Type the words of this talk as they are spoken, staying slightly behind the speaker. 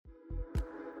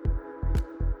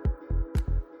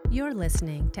You're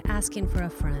listening to Asking for a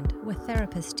Friend with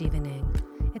therapist Stephen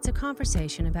Ng. It's a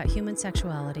conversation about human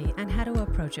sexuality and how to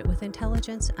approach it with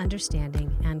intelligence,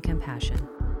 understanding, and compassion.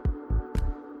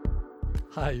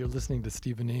 Hi, you're listening to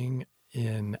Stephen Ng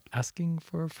in Asking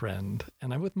for a Friend,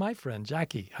 and I'm with my friend,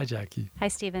 Jackie. Hi, Jackie. Hi,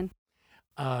 Stephen.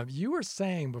 You were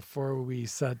saying before we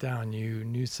sat down, you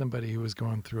knew somebody who was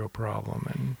going through a problem.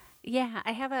 And yeah,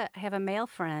 I have a male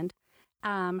friend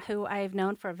who I've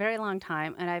known for a very long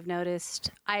time, and I've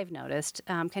noticed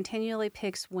continually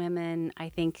picks women, I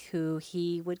think, who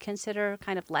he would consider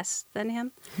kind of less than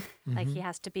him. Mm-hmm. Like he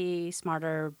has to be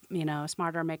smarter,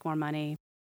 make more money.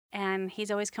 And he's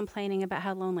always complaining about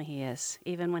how lonely he is,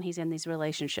 even when he's in these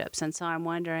relationships. And so I'm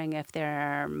wondering if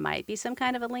there might be some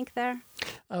kind of a link there.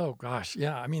 Oh, gosh.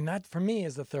 Yeah. I mean, that for me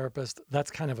as a therapist, that's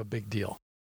kind of a big deal.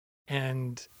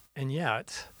 And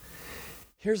yet,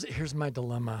 here's my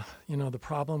dilemma. The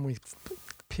problem, we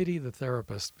pity the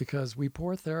therapist because we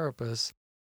poor therapists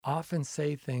often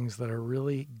say things that are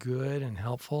really good and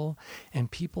helpful. And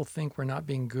people think we're not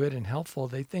being good and helpful.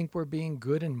 They think we're being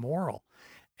good and moral.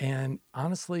 And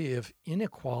honestly, if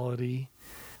inequality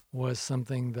was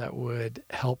something that would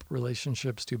help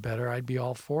relationships do better, I'd be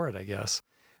all for it, I guess.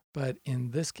 But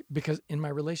because in my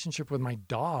relationship with my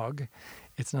dog,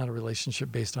 it's not a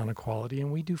relationship based on equality,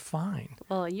 and we do fine.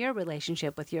 Well, your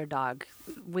relationship with your dog,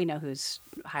 we know who's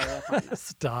higher up on the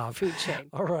Stop. food chain.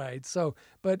 All right.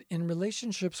 But in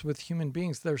relationships with human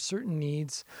beings, there are certain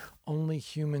needs only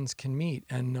humans can meet.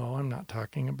 And no, I'm not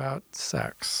talking about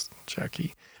sex,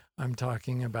 Jackie. I'm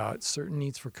talking about certain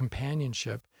needs for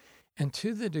companionship. And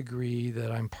to the degree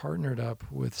that I'm partnered up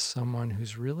with someone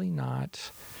who's really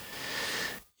not,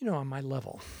 on my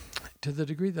level, to the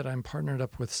degree that I'm partnered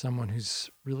up with someone who's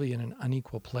really in an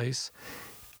unequal place,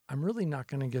 I'm really not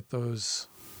going to get those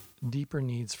deeper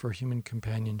needs for human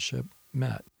companionship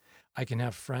met. I can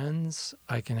have friends,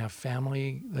 I can have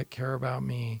family that care about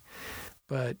me,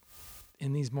 but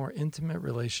in these more intimate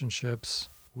relationships,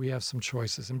 we have some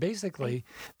choices. And basically,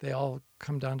 they all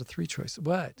come down to three choices.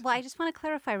 What? Well, I just want to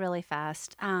clarify really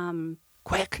fast.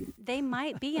 Quick. They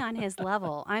might be on his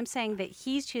level. I'm saying that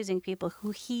he's choosing people who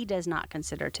he does not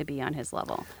consider to be on his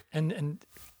level. And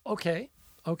okay.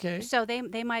 So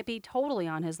they might be totally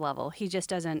on his level. He just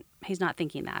doesn't, he's not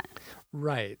thinking that.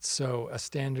 Right. So a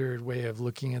standard way of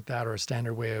looking at that or a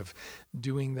standard way of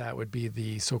doing that would be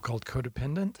the so-called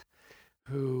codependent,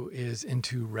 who is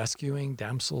into rescuing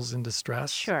damsels in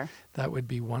distress. Sure. That would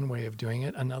be one way of doing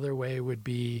it. Another way would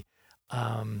be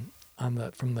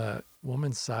from the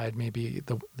woman's side, maybe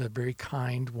the very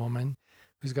kind woman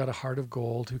who's got a heart of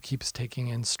gold, who keeps taking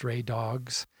in stray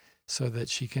dogs so that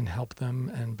she can help them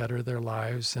and better their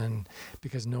lives, and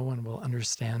because no one will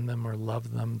understand them or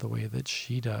love them the way that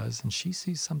she does, and she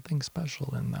sees something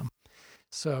special in them.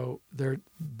 So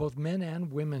both men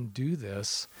and women do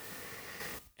this.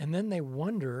 And then they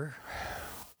wonder,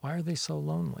 why are they so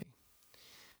lonely?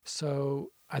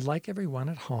 So I'd like everyone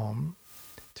at home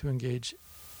to engage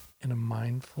in a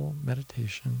mindful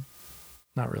meditation.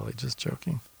 Not really, just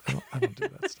joking. I don't do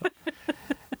that stuff.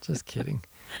 Just kidding.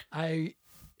 I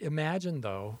imagine,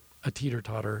 though, a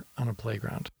teeter-totter on a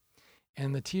playground.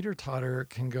 And the teeter-totter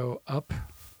can go up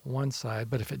one side,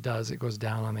 but if it does, it goes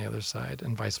down on the other side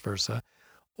and vice versa.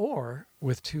 Or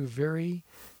with two very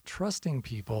trusting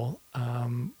people,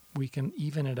 we can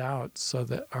even it out so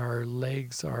that our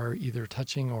legs are either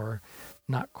touching or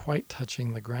not quite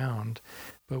touching the ground,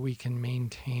 but we can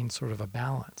maintain sort of a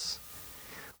balance.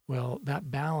 Well, that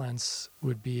balance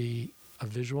would be a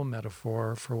visual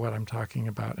metaphor for what I'm talking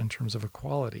about in terms of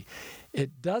equality.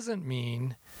 It doesn't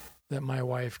mean that my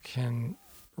wife can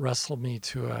wrestle me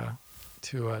to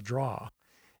a draw.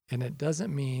 And it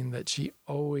doesn't mean that she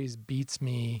always beats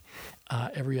me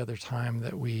every other time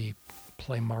that we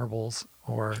play marbles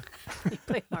or... You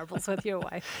play marbles with your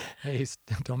wife. Hey,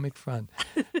 don't make fun.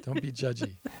 Don't be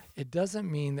judgy. It doesn't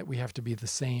mean that we have to be the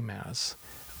same as.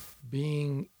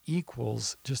 Being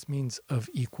equals just means of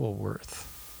equal worth.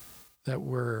 That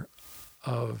we're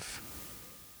of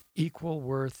equal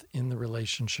worth in the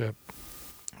relationship,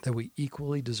 that we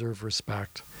equally deserve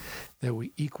respect, that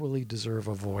we equally deserve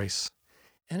a voice.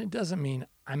 And it doesn't mean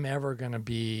I'm ever going to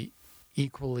be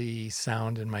equally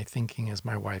sound in my thinking as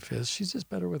my wife is. She's just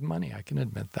better with money. I can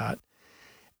admit that.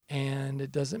 And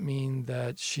it doesn't mean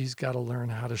that she's got to learn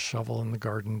how to shovel in the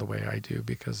garden the way I do,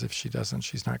 because if she doesn't,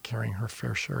 she's not carrying her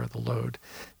fair share of the load.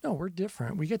 No, we're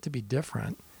different. We get to be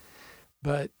different.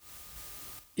 But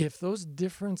if those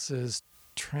differences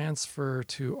transfer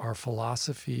to our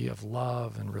philosophy of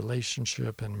love and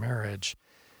relationship and marriage,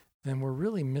 then we're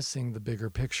really missing the bigger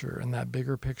picture. And that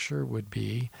bigger picture would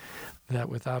be that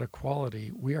without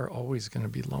equality, we are always going to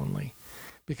be lonely.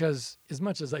 Because as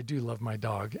much as I do love my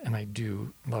dog, and I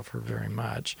do love her very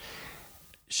much,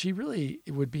 she really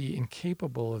would be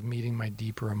incapable of meeting my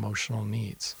deeper emotional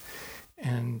needs.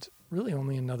 And really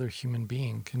only another human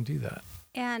being can do that.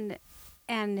 And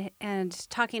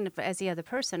talking as the other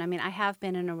person, I mean, I have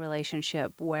been in a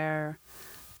relationship where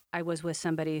I was with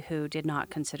somebody who did not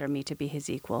consider me to be his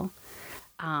equal.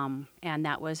 And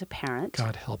that was apparent.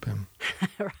 God help him.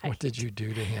 Right. What did you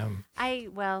do to him?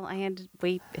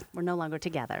 We're no longer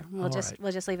together. We'll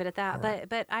just leave it at that. Right.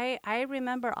 But I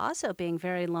remember also being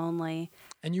very lonely.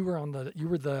 And you were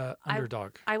the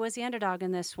underdog. I was the underdog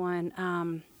in this one.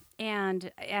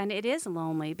 And it is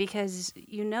lonely because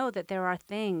you know that there are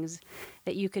things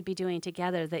that you could be doing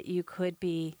together that you could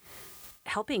be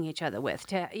helping each other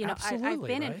with. Absolutely, I've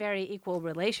been in right? very equal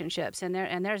relationships, and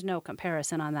there's no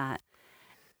comparison on that.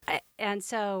 And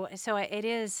so it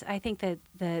is. I think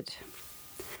that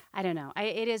I don't know.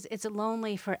 It's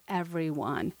lonely for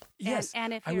everyone. Yes,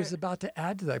 and if I was about to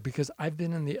add to that because I've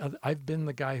been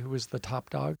the guy who was the top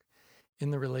dog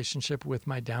in the relationship with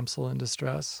my damsel in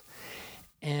distress.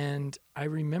 And I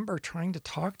remember trying to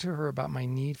talk to her about my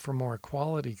need for more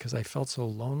equality because I felt so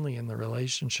lonely in the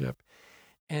relationship.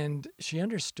 And she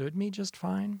understood me just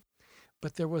fine,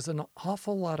 but there was an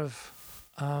awful lot of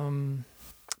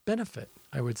benefit,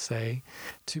 I would say,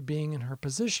 to being in her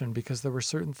position because there were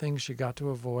certain things she got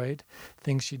to avoid,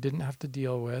 things she didn't have to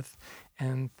deal with,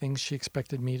 and things she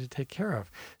expected me to take care of.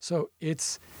 So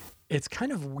it's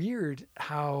kind of weird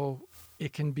how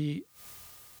it can be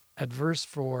adverse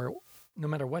for no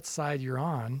matter what side you're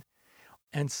on.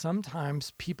 And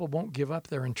sometimes people won't give up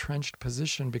their entrenched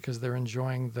position because they're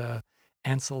enjoying the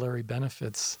ancillary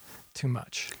benefits too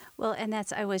much. Well, and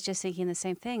I was just thinking the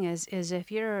same thing is if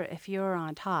you're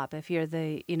on top, if you're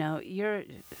you're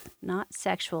not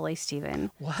sexually,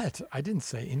 Stephen. What? I didn't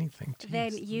say anything. Jeez.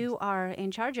 Then you are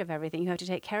in charge of everything. You have to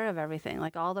take care of everything.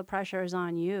 Like all the pressure is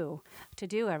on you to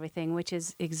do everything, which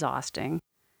is exhausting.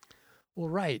 Well,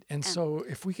 right. And so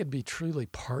if we could be truly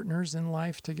partners in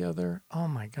life together, oh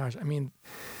my gosh. I mean,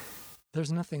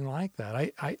 there's nothing like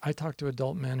that. I talk to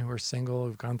adult men who are single,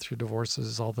 who've gone through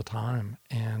divorces all the time,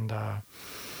 and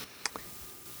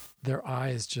their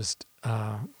eyes just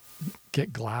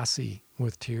get glassy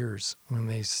with tears when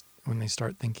they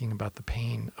start thinking about the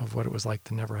pain of what it was like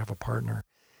to never have a partner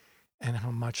and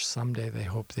how much someday they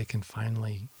hope they can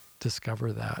finally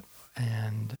discover that.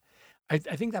 And I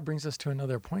think that brings us to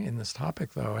another point in this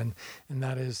topic, though, and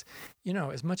that is,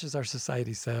 as much as our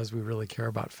society says we really care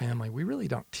about family, we really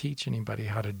don't teach anybody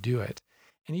how to do it.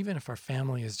 And even if our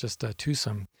family is just a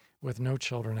twosome with no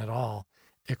children at all,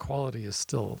 equality is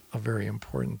still a very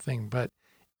important thing. But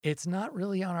it's not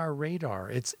really on our radar.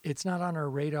 It's not on our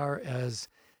radar as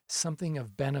something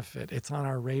of benefit. It's on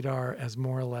our radar as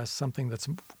more or less something that's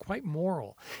quite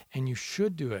moral, and you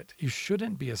should do it. You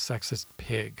shouldn't be a sexist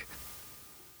pig.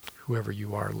 Whoever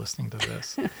you are listening to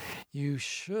this, you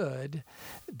should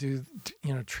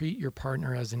treat your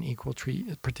partner as an equal,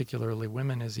 treat particularly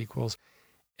women as equals,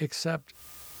 except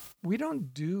we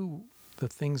don't do the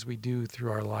things we do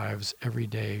through our lives every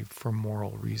day for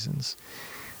moral reasons.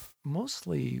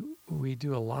 Mostly we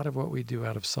do a lot of what we do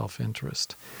out of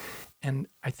self-interest. And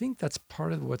I think that's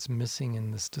part of what's missing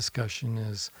in this discussion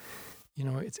is,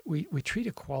 we treat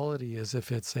equality as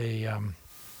if it's a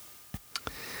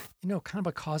kind of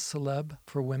a cause célèbre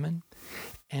for women.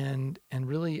 And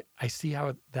really, I see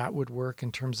how that would work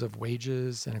in terms of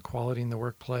wages and equality in the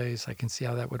workplace. I can see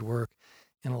how that would work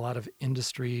in a lot of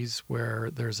industries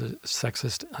where there's a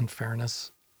sexist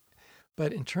unfairness.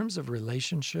 But in terms of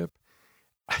relationship,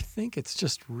 I think it's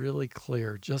just really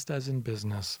clear, just as in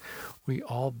business, we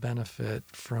all benefit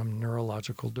from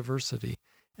neurological diversity.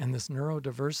 And this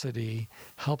neurodiversity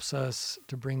helps us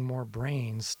to bring more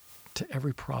brains to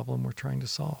every problem we're trying to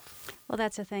solve. Well,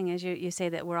 that's the thing is you say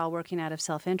that we're all working out of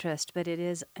self-interest, but it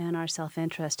is in our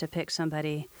self-interest to pick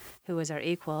somebody who is our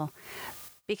equal.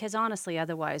 Because honestly,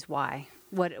 otherwise, why?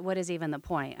 What is even the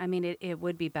point? I mean, it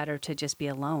would be better to just be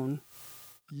alone.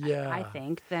 Yeah, I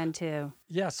think than to.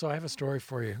 Yeah, so I have a story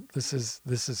for you. This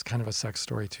is kind of a sex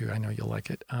story too. I know you'll like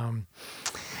it.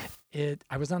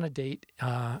 I was on a date.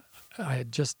 I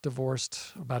had just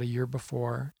divorced about a year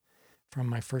before from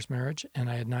my first marriage, and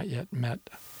I had not yet met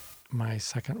my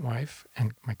second wife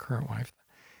and my current wife.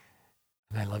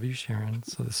 And I love you, Sharon,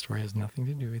 so the story has nothing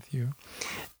to do with you.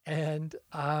 And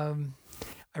I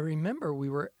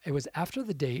remember it was after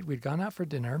the date, we'd gone out for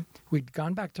dinner, we'd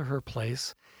gone back to her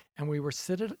place, and we were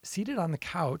seated on the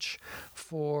couch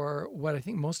for what I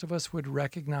think most of us would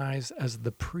recognize as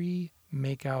the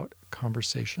pre-makeout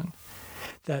conversation.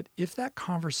 That if that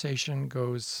conversation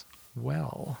goes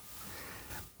well,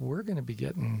 we're going to be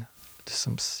getting to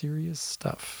some serious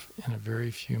stuff in a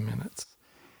very few minutes.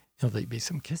 There'll be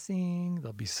some kissing,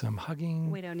 there'll be some hugging.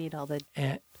 We don't need all the...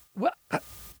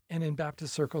 And in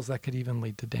Baptist circles, that could even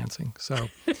lead to dancing. So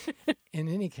in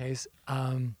any case,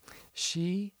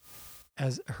 she,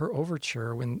 as her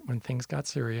overture, when things got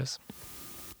serious,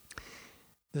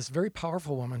 this very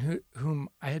powerful woman whom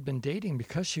I had been dating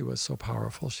because she was so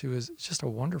powerful, she was just a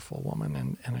wonderful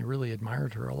woman, and I really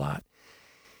admired her a lot.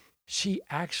 She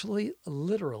actually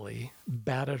literally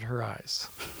batted her eyes.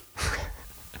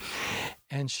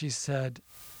 And she said,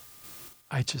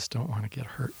 I just don't want to get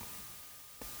hurt.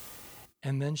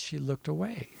 And then she looked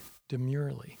away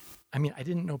demurely. I mean, I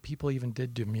didn't know people even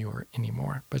did demure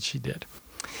anymore, but she did.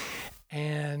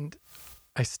 And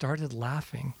I started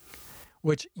laughing,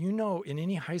 which, in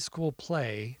any high school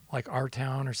play, like Our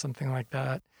Town or something like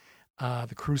that,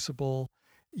 The Crucible,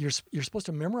 you're supposed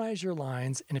to memorize your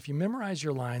lines. And if you memorize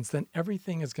your lines, then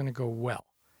everything is going to go well.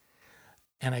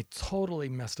 And I totally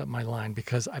messed up my line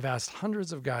because I've asked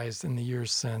hundreds of guys in the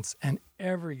years since, and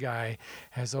every guy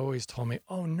has always told me,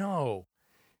 oh, no,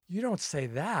 you don't say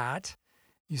that.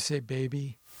 You say,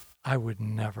 baby, I would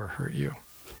never hurt you.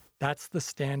 That's the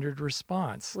standard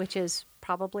response. Which is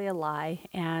probably a lie,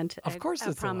 and of course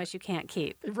a promise you can't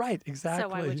keep. Right, exactly. So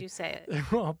why would you say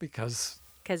it? Well, because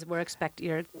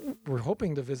we're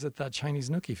hoping to visit that Chinese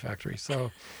nookie factory.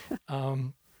 So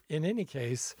in any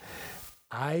case,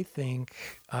 I think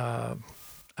I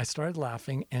started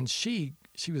laughing, and she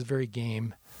was very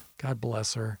game. God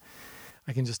bless her.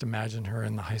 I can just imagine her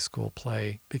in the high school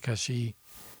play because she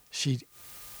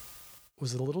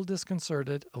was a little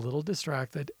disconcerted, a little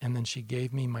distracted, and then she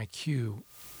gave me my cue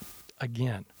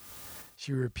again.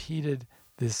 She repeated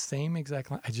this same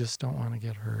exact line, I just don't want to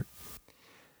get hurt.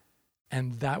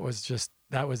 And that was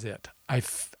it.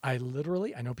 I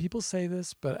literally, I know people say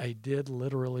this, but I did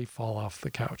literally fall off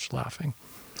the couch laughing.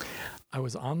 I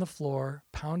was on the floor,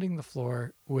 pounding the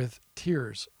floor with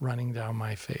tears running down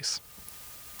my face.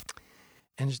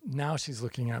 And now she's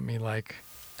looking at me like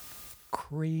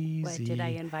crazy. What did I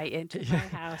invite into my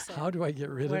house? How do I get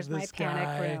rid of this guy? Where's my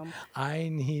panic room? I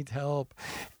need help.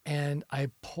 And I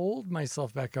pulled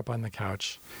myself back up on the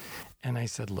couch and I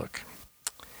said, look,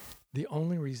 the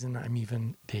only reason I'm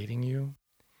even dating you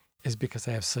is because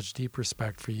I have such deep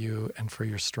respect for you and for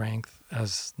your strength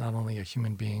as not only a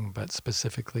human being, but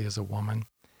specifically as a woman.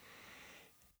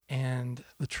 And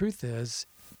the truth is,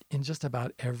 in just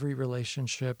about every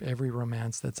relationship, every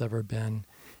romance that's ever been,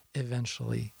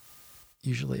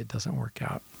 usually it doesn't work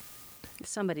out.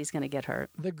 Somebody's going to get hurt.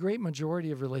 The great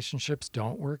majority of relationships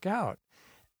don't work out.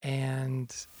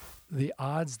 And the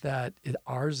odds that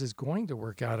ours is going to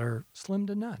work out are slim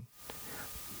to none.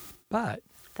 But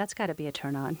that's got to be a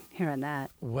turn on, hearing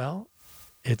that. Well,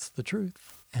 it's the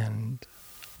truth. And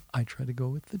I try to go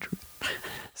with the truth.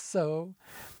 So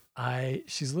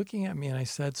she's looking at me and I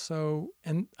said,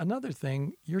 and another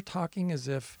thing, you're talking as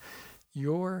if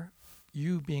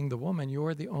you being the woman,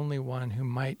 you're the only one who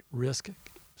might risk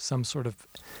some sort of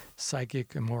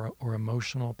psychic or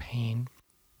emotional pain.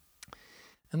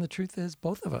 And the truth is,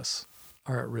 both of us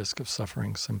are at risk of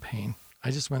suffering some pain.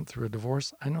 I just went through a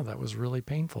divorce. I know that was really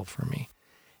painful for me.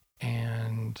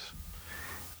 And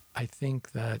I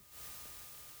think that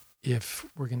if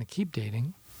we're going to keep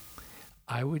dating,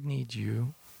 I would need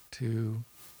you to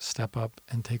step up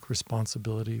and take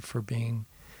responsibility for being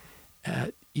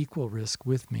at equal risk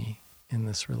with me in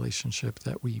this relationship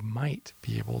that we might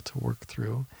be able to work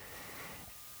through.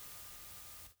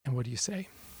 And what do you say?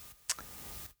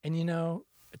 And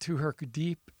to her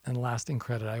deep and lasting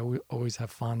credit, I always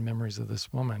have fond memories of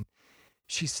this woman.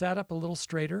 She sat up a little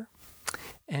straighter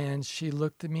and she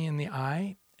looked at me in the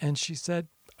eye and she said,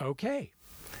 okay.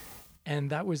 And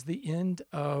that was the end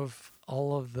of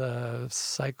all of the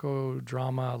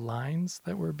psychodrama lines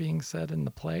that were being said in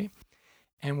the play.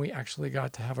 And we actually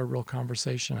got to have a real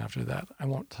conversation after that. I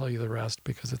won't tell you the rest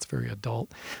because it's very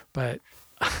adult, but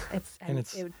it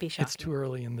would be shocking. It's too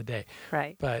early in the day.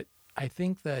 Right. But I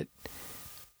think that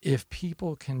if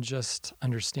people can just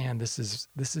understand this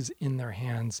is in their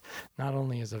hands, not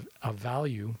only as a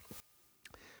value,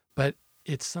 but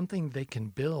it's something they can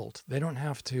build. They don't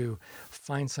have to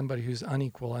find somebody who's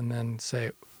unequal and then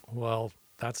say, well,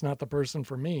 that's not the person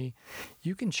for me.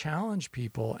 You can challenge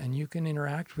people and you can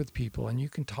interact with people and you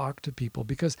can talk to people,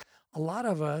 because a lot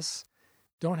of us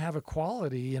don't have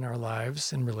equality in our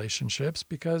lives in relationships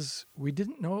because we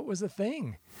didn't know it was a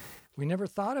thing. We never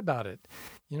thought about it.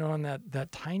 On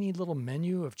that tiny little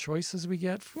menu of choices we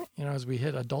get, as we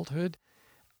hit adulthood,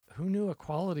 who knew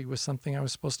equality was something I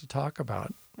was supposed to talk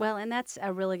about? Well, and that's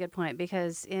a really good point,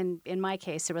 because in my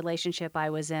case, the relationship I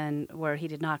was in where he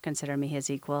did not consider me his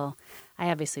equal,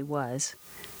 I obviously was.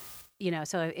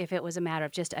 So if it was a matter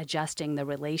of just adjusting the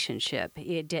relationship,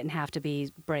 it didn't have to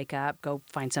be break up, go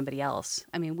find somebody else.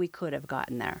 I mean, we could have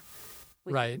gotten there.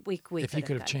 Right. If he could have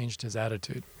gotten. changed his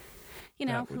attitude.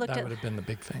 That would have been the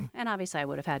big thing. And obviously I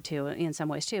would have had to in some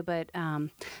ways too. But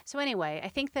so anyway, I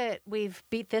think that we've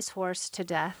beat this horse to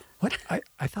death. What?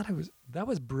 I thought that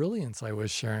was brilliance I was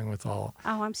sharing with all.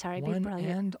 Oh, I'm sorry. One be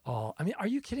brilliant. and all. I mean, are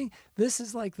you kidding? This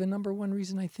is like the number one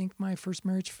reason I think my first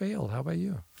marriage failed. How about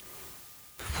you?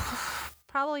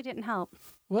 Probably didn't help.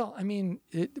 Well, I mean,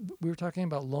 we were talking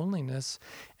about loneliness,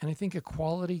 and I think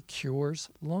equality cures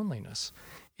loneliness.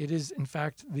 It is, in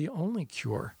fact, the only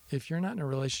cure. If you're not in a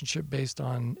relationship based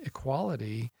on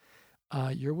equality,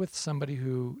 you're with somebody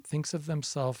who thinks of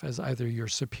themselves as either your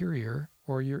superior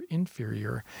or your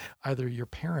inferior, either your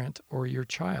parent or your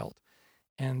child.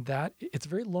 And it's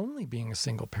very lonely being a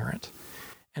single parent.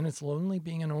 And it's lonely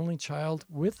being an only child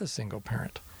with a single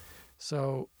parent.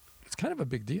 So it's kind of a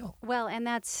big deal. Well, and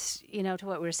that's, to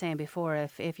what we were saying before,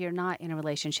 if you're not in a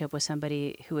relationship with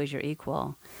somebody who is your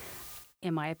equal,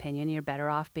 in my opinion, you're better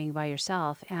off being by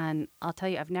yourself. And I'll tell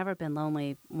you, I've never been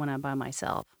lonely when I'm by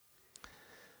myself.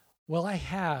 Well, I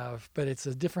have, but it's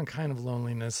a different kind of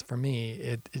loneliness for me.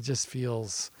 It just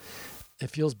feels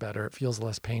better. It feels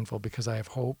less painful because I have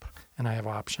hope and I have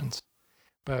options.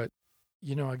 But,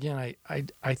 again,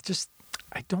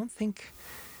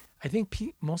 I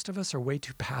think most of us are way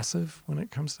too passive when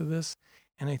it comes to this.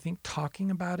 And I think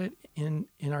talking about it in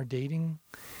our dating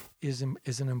is an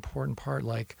important part.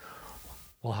 Like,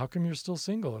 well, how come you're still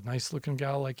single? A nice looking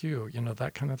gal like you,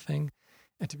 that kind of thing.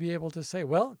 And to be able to say,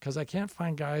 well, because I can't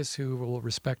find guys who will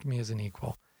respect me as an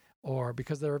equal, or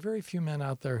because there are very few men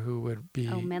out there who would be.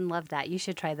 Oh, men love that. You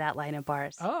should try that line of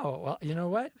bars. Oh, well, you know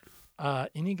what?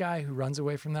 Any guy who runs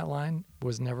away from that line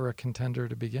was never a contender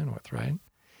to begin with, right?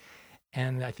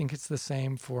 And I think it's the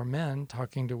same for men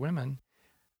talking to women.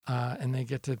 And they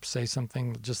get to say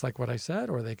something just like what I said,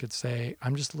 or they could say,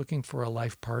 I'm just looking for a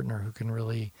life partner who can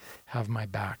really have my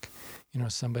back.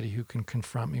 Somebody who can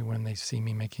confront me when they see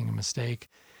me making a mistake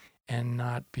and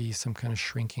not be some kind of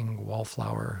shrinking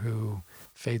wallflower who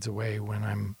fades away when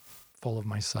I'm full of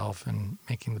myself and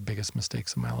making the biggest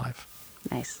mistakes of my life.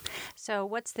 Nice. So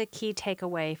what's the key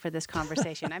takeaway for this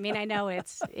conversation? I mean, I know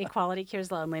it's equality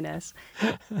cures loneliness.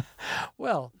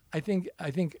 Well, I think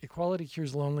equality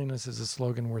cures loneliness is a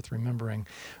slogan worth remembering,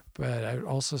 but I would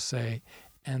also say,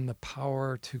 and the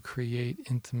power to create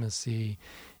intimacy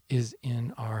is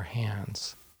in our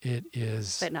hands. It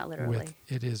is, but not literally.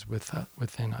 It is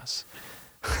within us.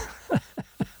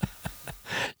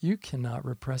 You cannot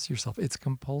repress yourself. It's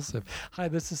compulsive. Hi,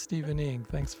 this is Stephen Ng.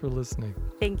 Thanks for listening.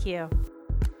 Thank you.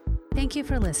 Thank you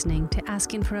for listening to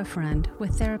Asking for a Friend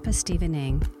with therapist Stephen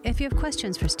Ng. If you have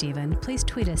questions for Stephen, please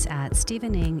tweet us at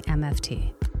Stephen Ng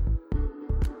MFT.